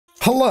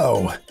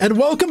Hello, and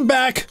welcome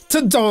back to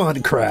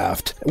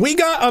Dawncraft. We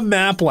got a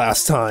map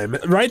last time,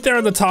 right there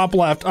on the top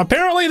left.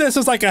 Apparently this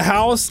is like a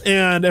house,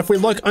 and if we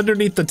look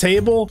underneath the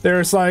table,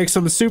 there's like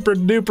some super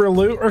duper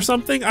loot or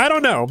something. I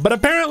don't know, but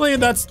apparently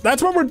that's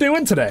what we're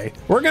doing today.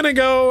 We're gonna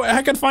go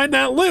heck and find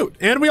that loot.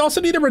 And we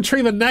also need to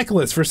retrieve a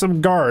necklace for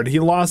some guard.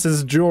 He lost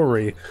his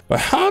jewelry. But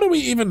how do we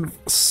even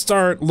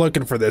start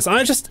looking for this?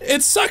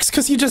 It sucks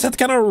because you just have to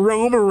kind of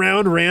roam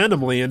around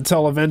randomly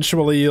until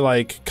eventually you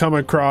like come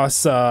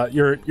across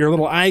your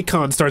little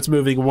icon starts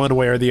moving one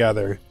way or the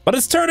other. But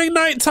it's turning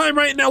nighttime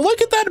right now.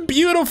 Look at that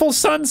beautiful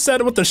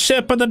sunset with the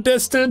ship in the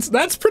distance.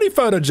 That's pretty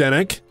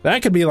photogenic.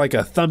 That could be like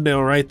a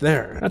thumbnail right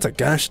there. That's a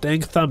gosh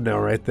dang thumbnail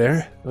right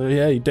there. Oh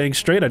yeah, you dang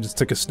straight. I just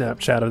took a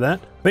Snapchat of that.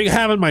 I think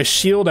having my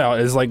shield out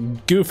is like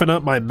goofing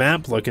up my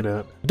map looking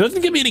at. It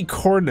doesn't give me any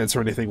coordinates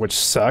or anything, which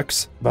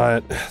sucks,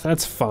 but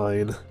that's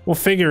fine. We'll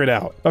figure it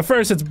out. But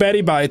first, it's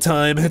Betty Bye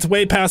time. It's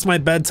way past my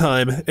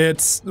bedtime.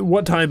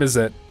 What time is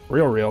it?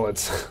 Real,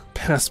 it's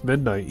past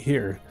midnight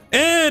here.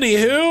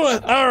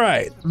 Anywho, all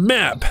right,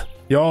 map.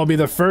 Y'all be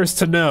the first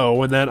to know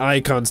when that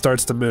icon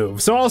starts to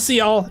move. So I'll see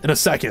y'all in a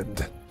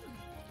second.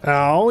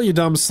 Ow, you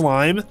dumb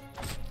slime.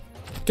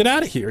 Get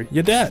out of here,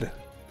 you're dead.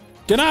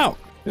 Get out.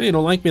 You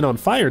don't like being on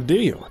fire, do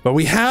you? But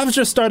we have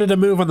just started to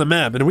move on the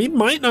map, and we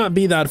might not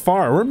be that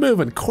far. We're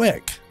moving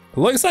quick. It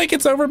looks like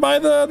it's over by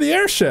the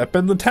airship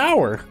and the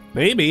tower.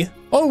 Maybe.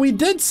 Oh, we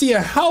did see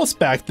a house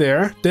back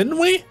there, didn't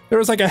we? There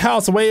was like a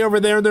house way over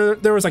there.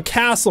 There was a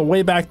castle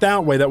way back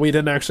that way that we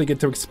didn't actually get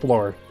to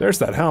explore. There's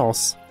that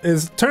house.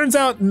 Turns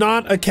out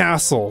not a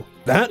castle.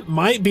 That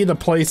might be the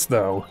place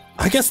though.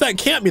 I guess that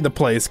can't be the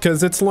place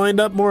because it's lined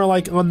up more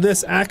like on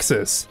this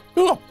axis.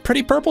 Ooh,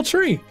 pretty purple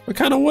tree. What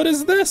kind of wood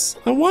is this?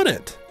 I want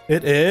it.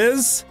 It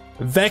is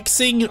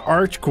vexing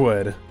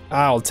archwood.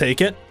 I'll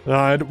take it.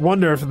 I'd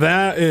wonder if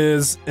that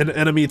is an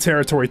enemy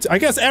territory. I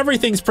guess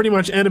everything's pretty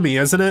much enemy,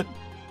 isn't it?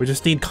 We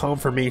just need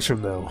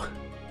confirmation though.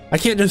 I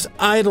can't just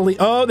idly,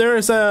 oh,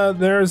 there's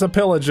a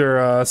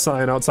pillager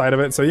sign outside of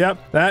it. So yep,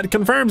 that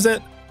confirms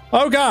it.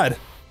 Oh God,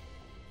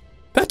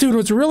 that dude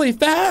was really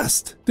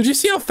fast. Did you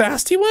see how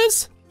fast he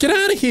was? Get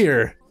out of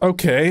here.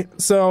 Okay,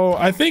 so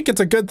I think it's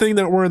a good thing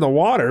that we're in the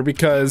water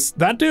because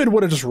that dude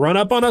would have just run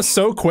up on us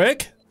so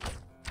quick.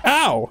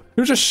 Ow,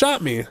 who just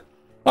shot me?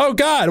 Oh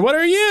God, what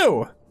are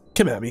you?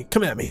 Come at me,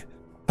 come at me.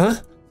 Huh?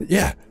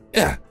 Yeah.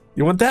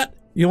 You want that?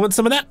 You want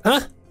some of that,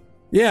 huh?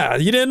 Yeah,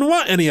 you didn't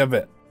want any of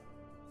it.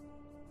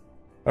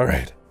 All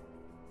right.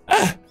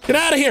 Ah, get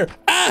out of here.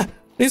 Ah,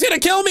 he's gonna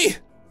kill me.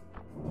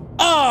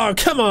 Oh,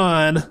 come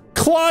on.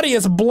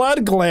 Claudius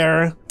Blood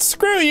Glare.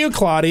 Screw you,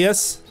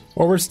 Claudius.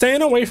 Well, we're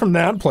staying away from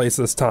that place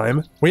this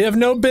time. We have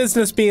no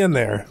business being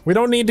there. We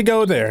don't need to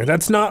go there.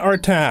 That's not our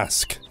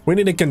task. We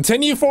need to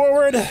continue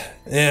forward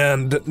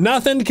and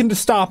nothing can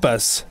stop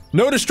us.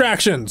 No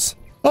distractions.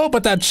 Oh,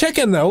 but that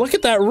chicken though, look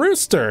at that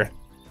rooster.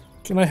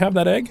 Can I have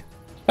that egg?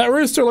 That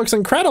rooster looks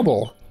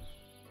incredible.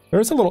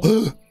 There's a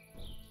little,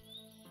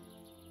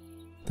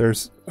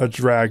 there's a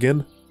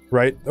dragon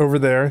right over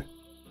there.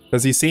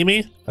 Does he see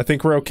me? I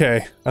think we're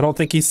okay. I don't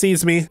think he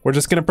sees me. We're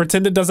just gonna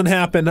pretend it doesn't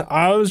happen.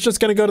 I was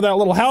just gonna go to that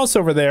little house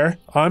over there.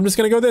 I'm just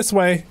gonna go this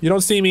way. You don't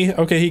see me.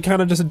 Okay, he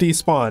kind of just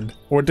despawned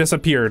or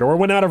disappeared or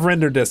went out of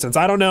render distance.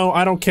 I don't know.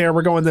 I don't care.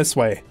 We're going this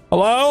way.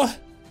 Hello?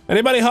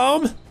 Anybody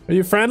home? Are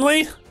you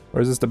friendly?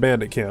 Or is this the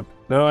bandit camp?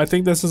 No, I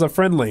think this is a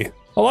friendly.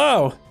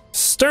 Hello?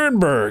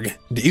 Sternberg,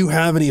 do you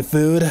have any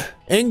food?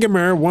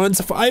 Engemer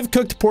wants 5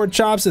 cooked pork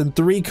chops and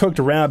 3 cooked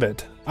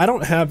rabbit. I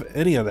don't have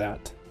any of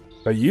that.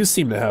 But you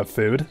seem to have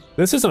food.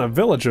 This isn't a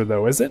villager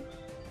though, is it?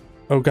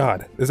 Oh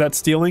God, is that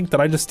stealing? Did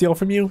I just steal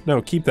from you?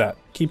 No, keep that,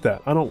 keep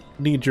that. I don't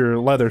need your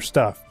leather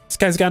stuff. This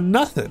guy's got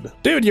nothing.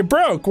 Dude, you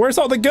broke. Where's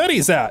all the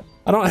goodies at?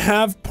 I don't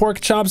have pork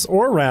chops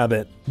or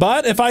rabbit.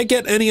 But if I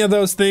get any of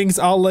those things,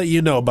 I'll let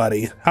you know,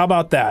 buddy. How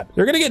about that?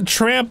 You're gonna get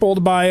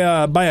trampled by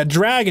a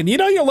dragon. You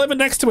know you're living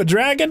next to a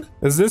dragon?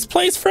 Is this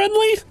place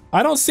friendly?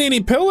 I don't see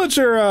any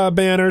pillager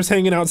banners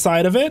hanging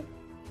outside of it.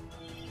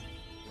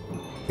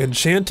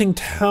 Enchanting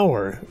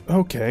tower.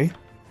 Okay.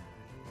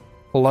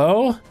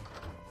 Hello?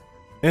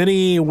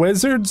 Any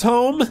wizards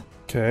home?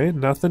 Okay,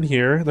 nothing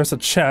here. There's a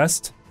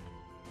chest.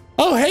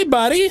 Oh, hey,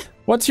 buddy.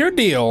 What's your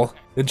deal?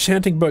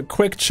 Enchanting book,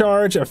 quick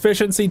charge,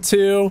 efficiency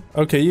 2.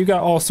 Okay, you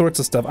got all sorts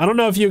of stuff. I don't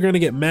know if you're gonna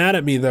get mad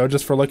at me though,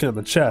 just for looking at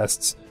the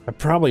chests. I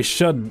probably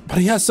shouldn't, but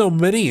he has so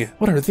many.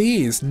 What are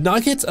these?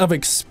 Nuggets of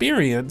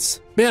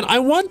experience? Man, I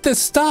want this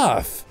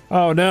stuff.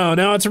 Oh no,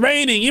 now it's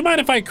raining. You mind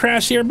if I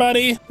crash here,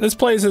 buddy? This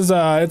place is,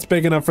 it's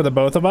big enough for the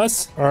both of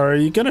us. Are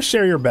you gonna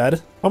share your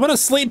bed? I'm gonna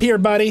sleep here,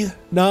 buddy.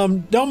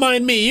 Don't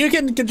mind me. You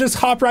can just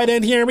hop right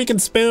in here. We can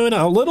spoon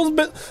a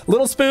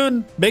little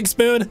spoon, big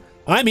spoon.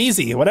 I'm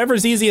easy,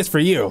 whatever's easiest for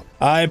you.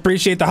 I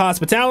appreciate the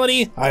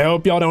hospitality. I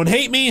hope y'all don't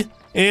hate me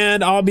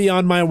and I'll be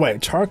on my way.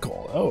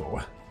 Charcoal,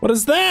 oh, what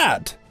is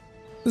that?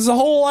 There's a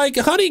whole like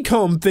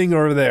honeycomb thing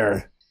over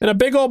there. And a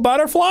big old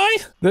butterfly?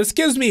 This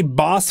gives me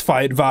boss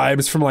fight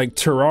vibes from like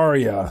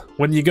Terraria,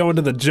 when you go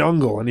into the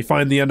jungle and you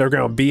find the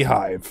underground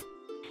beehive.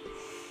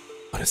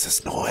 What is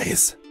this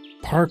noise?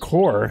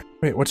 Parkour?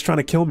 Wait, what's trying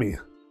to kill me?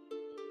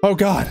 Oh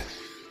God.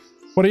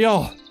 What are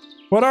y'all?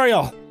 What are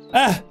y'all?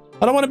 Ah,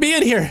 I don't want to be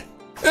in here.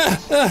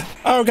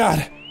 Oh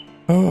God.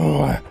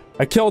 Oh,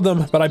 I killed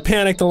them, but I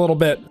panicked a little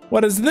bit.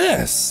 What is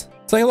this?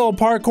 It's like a little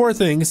parkour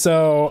thing,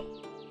 so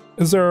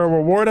is there a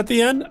reward at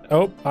the end?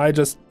 Oh, I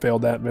just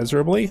failed that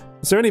miserably.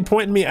 Is there any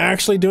point in me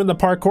actually doing the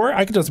parkour?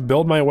 I could just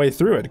build my way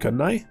through it,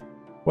 couldn't I?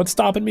 What's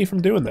stopping me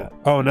from doing that?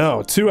 Oh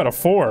no, 2 out of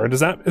 4. Is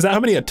that how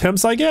many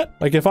attempts I get?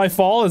 Like if I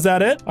fall, is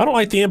that it? I don't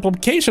like the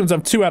implications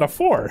of 2 out of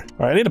 4. All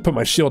right, I need to put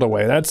my shield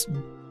away. That's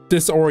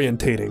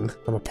disorientating.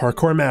 I'm a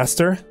parkour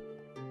master.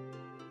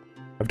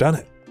 I've done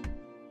it.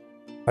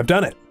 I've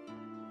done it.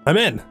 I'm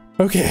in.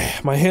 Okay,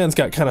 my hands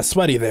got kind of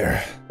sweaty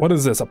there. What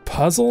is this, a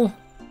puzzle?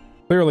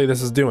 Clearly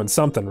this is doing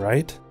something,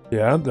 right?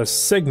 Yeah, the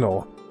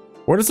signal.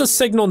 Where does the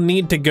signal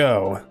need to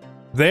go?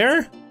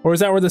 There? Or is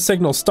that where the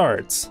signal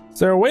starts? Is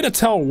there a way to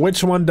tell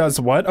which one does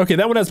what? Okay,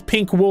 that one has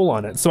pink wool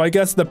on it, so I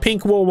guess the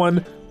pink wool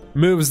one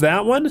moves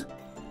that one?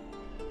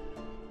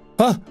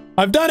 Huh,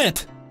 I've done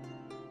it!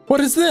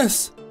 What is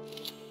this?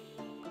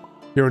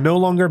 You're no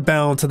longer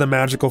bound to the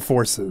magical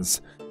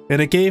forces, and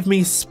it gave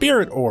me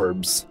spirit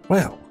orbs.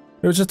 Wow,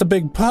 it was just a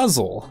big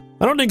puzzle.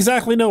 I don't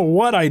exactly know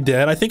what I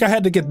did. I think I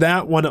had to get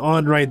that one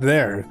on right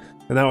there,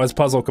 and that was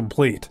puzzle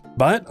complete.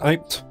 But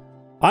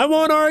I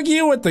won't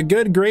argue with the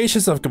good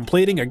gracious of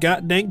completing a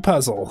goddamn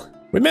puzzle.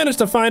 We managed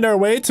to find our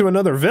way to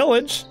another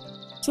village,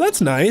 so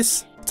that's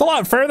nice. It's a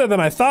lot further than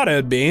I thought it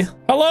would be.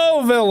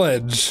 Hello,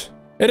 village.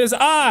 It is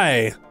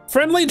I,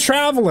 friendly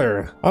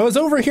traveler. I was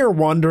over here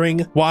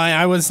wondering why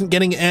I wasn't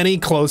getting any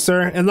closer,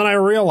 and then I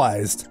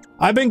realized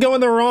I've been going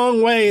the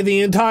wrong way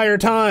the entire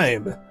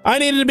time. I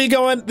needed to be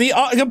going the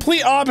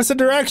complete opposite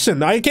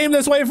direction. I came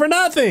this way for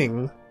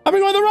nothing. I've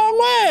been going the wrong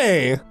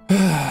way.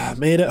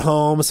 Made it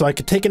home so I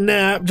could take a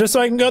nap just so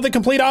I can go the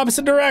complete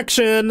opposite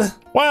direction.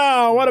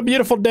 Wow, what a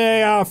beautiful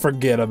day. I'll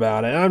forget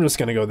about it. I'm just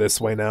gonna go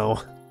this way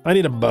now. I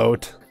need a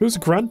boat. Who's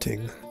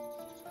grunting?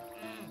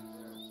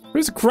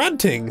 Who's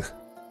grunting?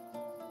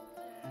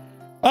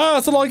 Oh,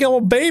 it's like a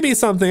little baby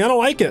something. I don't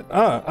like it.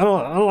 I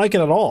don't like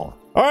it at all.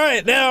 All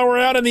right, now we're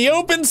out in the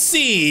open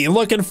sea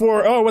looking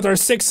for, with our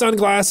 6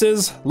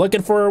 sunglasses,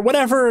 looking for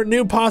whatever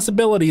new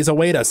possibilities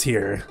await us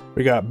here.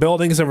 We got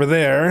buildings over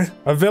there,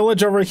 a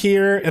village over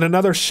here, and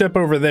another ship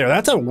over there.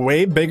 That's a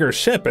way bigger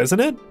ship, isn't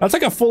it? That's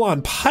like a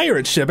full-on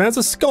pirate ship. It has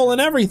a skull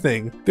and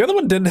everything. The other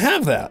one didn't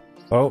have that.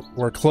 Oh,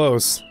 we're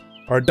close.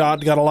 Our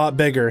dot got a lot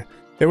bigger.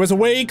 It was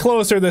way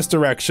closer this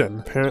direction.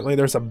 Apparently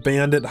there's a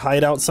bandit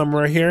hideout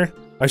somewhere here.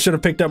 I should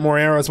have picked up more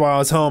arrows while I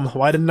was home.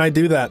 Why didn't I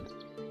do that?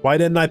 Why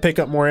didn't I pick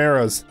up more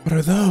arrows? What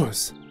are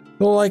those?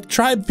 They're like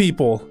tribe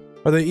people.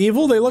 Are they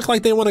evil? They look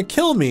like they want to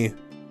kill me,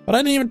 but I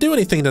didn't even do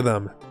anything to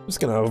them. I'm just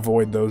gonna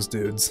avoid those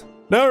dudes.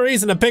 No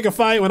reason to pick a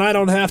fight when I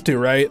don't have to,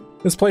 right?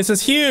 This place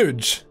is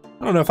huge.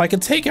 I don't know if I can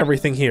take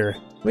everything here.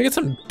 Let me get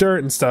some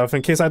dirt and stuff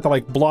in case I have to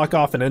like block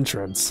off an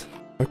entrance.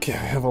 Okay, I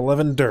have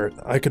 11 dirt.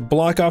 I could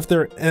block off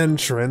their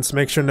entrance,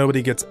 make sure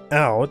nobody gets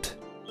out.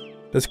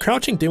 Does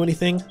crouching do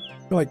anything?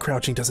 I feel like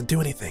crouching doesn't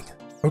do anything.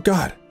 Oh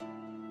God,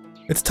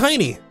 it's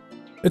tiny.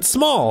 It's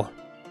small.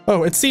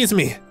 Oh, it sees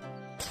me.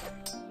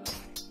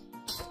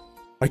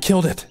 I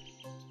killed it.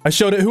 I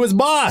showed it who is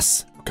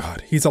boss. Oh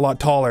God, he's a lot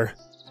taller.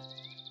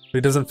 But he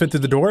doesn't fit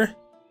through the door?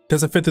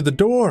 Doesn't fit through the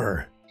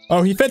door.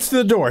 Oh, he fits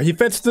through the door. He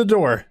fits through the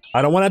door.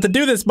 I don't want to have to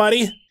do this,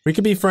 buddy. We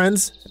could be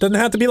friends. It doesn't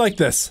have to be like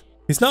this.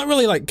 He's not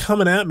really like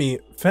coming at me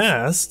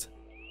fast,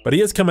 but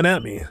he is coming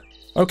at me.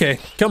 Okay,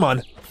 come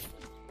on.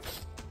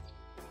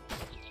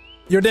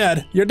 You're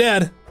dead. You're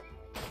dead.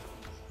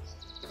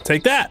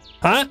 Take that,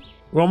 huh?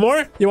 You want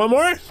more? You want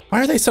more?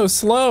 Why are they so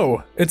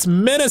slow? It's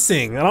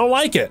menacing. I don't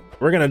like it.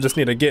 We're gonna just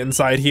need to get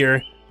inside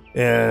here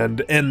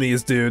and end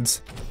these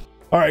dudes.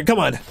 All right, come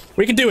on.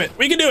 We can do it.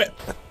 We can do it.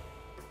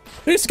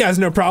 This guy's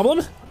no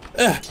problem.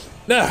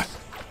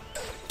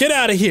 Get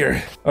out of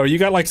here. Oh, you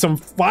got like some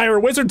fire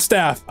wizard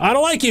staff. I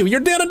don't like you. You're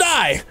gonna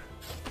die.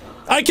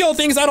 I kill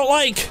things I don't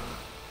like.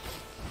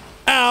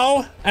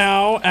 Ow,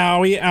 ow,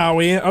 owie,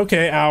 owie.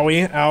 Okay,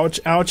 owie,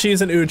 ouch,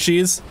 ouchies and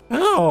oochies.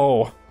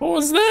 Ow, what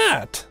was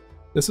that?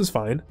 This is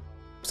fine.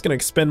 I'm just gonna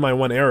expend my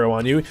 1 arrow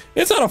on you.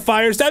 It's not a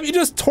fire stab, you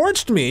just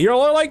torched me. You're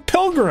all like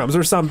pilgrims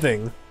or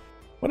something.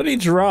 What did he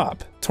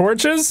drop?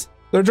 Torches?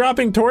 They're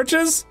dropping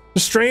torches?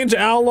 Strange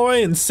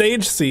alloy and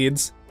sage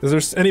seeds. Is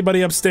there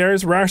anybody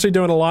upstairs? We're actually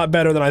doing a lot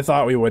better than I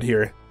thought we would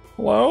here.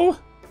 Hello?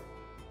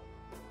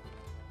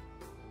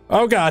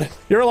 Oh God,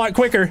 you're a lot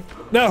quicker.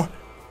 No,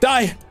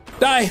 die,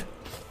 die.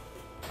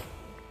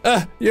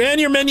 And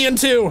your minion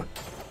too.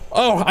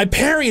 Oh, I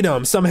parried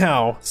him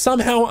somehow.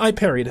 Somehow I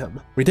parried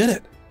him. We did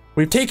it.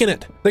 We've taken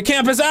it. The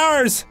camp is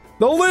ours.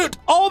 The loot,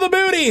 all the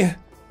booty.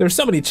 There's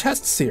so many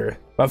chests here.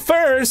 But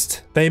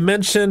first, they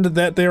mentioned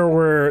that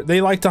they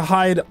like to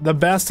hide the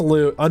best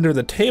loot under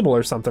the table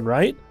or something,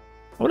 right?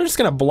 I'm just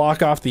gonna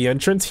block off the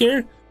entrance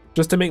here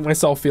just to make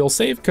myself feel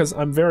safe because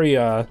I'm very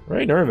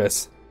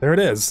nervous. There it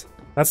is.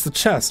 That's the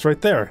chest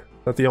right there.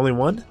 Is that the only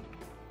one?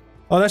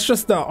 Oh, that's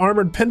just the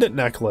armored pendant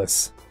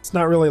necklace. It's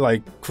not really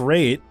like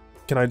great.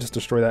 Can I just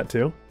destroy that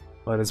too?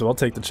 Might as well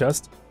take the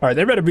chest. All right,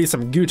 there better be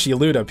some Gucci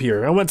loot up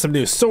here. I want some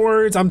new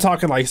swords. I'm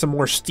talking like some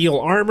more steel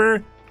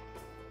armor.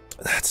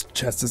 That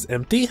chest is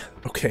empty.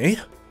 Okay.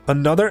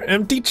 Another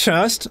empty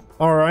chest.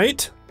 All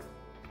right.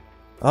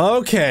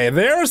 Okay,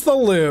 there's the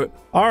loot.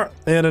 All right,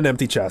 and an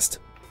empty chest.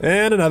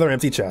 And another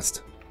empty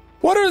chest.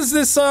 What is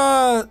this,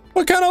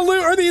 what kind of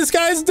loot are these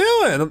guys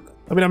doing?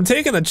 I mean, I'm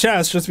taking the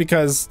chest just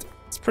because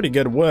it's pretty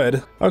good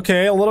wood.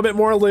 Okay, a little bit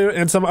more loot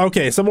and some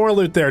more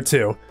loot there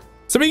too.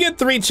 So we get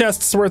 3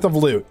 chests worth of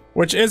loot,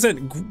 which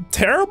isn't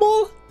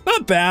terrible.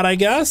 Not bad, I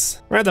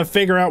guess. We're gonna have to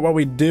figure out what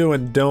we do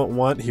and don't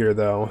want here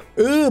though.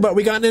 Ooh, but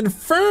we got an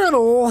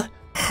infernal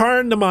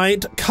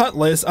Harnemite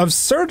cutlass of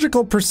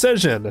surgical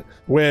precision,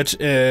 which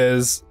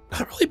is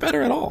not really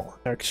better at all,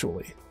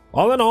 actually.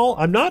 All in all,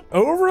 I'm not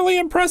overly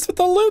impressed with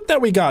the loot that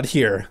we got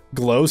here.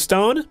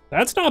 Glowstone,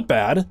 that's not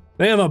bad.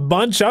 They have a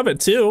bunch of it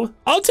too.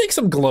 I'll take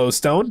some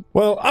glowstone.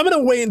 Well, I'm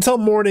gonna wait until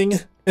morning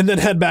and then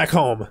head back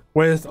home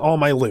with all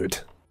my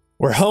loot.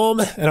 We're home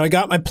and I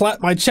got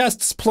my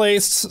chests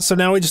placed, so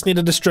now we just need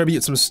to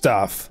distribute some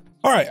stuff.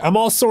 All right, I'm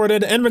all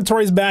sorted,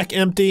 inventory's back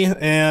empty,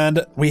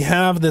 and we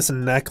have this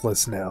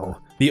necklace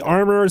now. The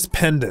Armorer's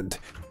Pendant.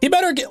 He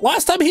better get,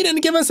 last time he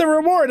didn't give us a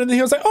reward, and he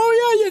was like,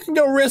 oh yeah, you can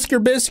go risk your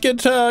biscuit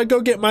to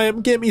go get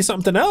me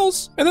something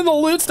else. And then the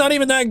loot's not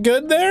even that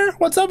good there?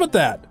 What's up with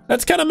that?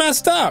 That's kind of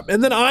messed up.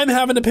 And then I'm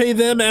having to pay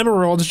them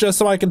emeralds just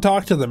so I can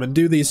talk to them and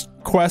do these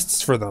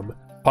quests for them.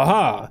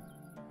 Haha,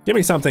 give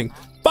me something.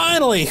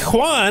 Finally,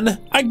 Juan,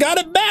 I got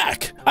it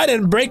back. I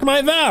didn't break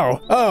my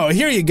vow. Oh,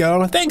 here you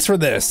go. Thanks for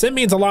this. It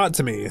means a lot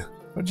to me.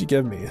 What'd you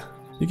give me?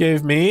 You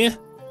gave me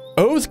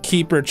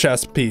Oathkeeper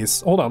chest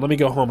piece. Hold on, let me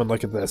go home and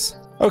look at this.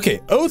 Okay,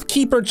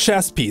 Oathkeeper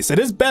chest piece. It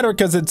is better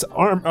because it's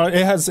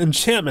it has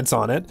enchantments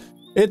on it.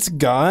 It's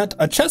got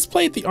a chest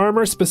plate, the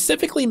armor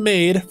specifically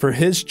made for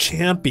his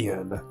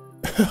champion.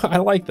 I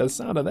like the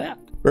sound of that.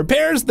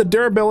 Repairs the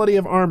durability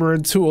of armor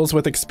and tools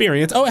with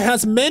experience. Oh, it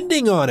has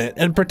mending on it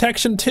and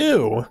protection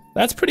too.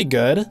 That's pretty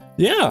good.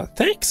 Yeah,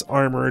 thanks,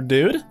 armorer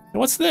dude. And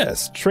what's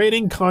this?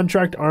 Trading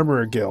Contract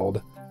Armorer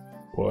Guild.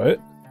 What?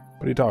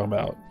 What are you talking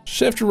about?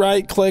 Shift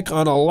right click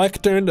on a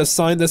lectern to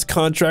sign this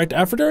contract.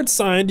 After it's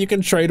signed, you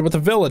can trade with the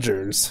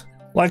villagers.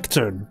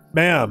 Lectern.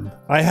 Bam.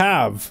 I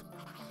have.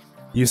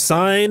 You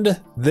signed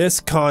this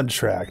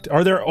contract.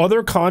 Are there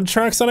other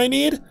contracts that I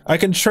need? I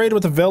can trade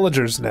with the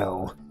villagers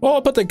now. Well,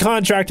 I'll put the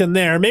contract in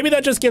there. Maybe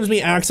that just gives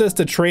me access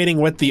to trading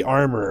with the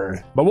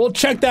armorer. But we'll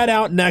check that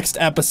out next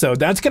episode.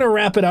 That's gonna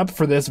wrap it up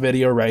for this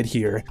video right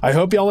here. I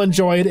hope y'all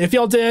enjoyed. If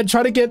y'all did,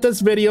 try to get this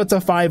video to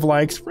 5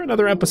 likes for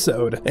another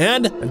episode.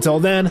 And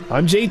until then,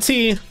 I'm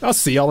JT. I'll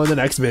see y'all in the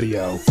next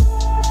video.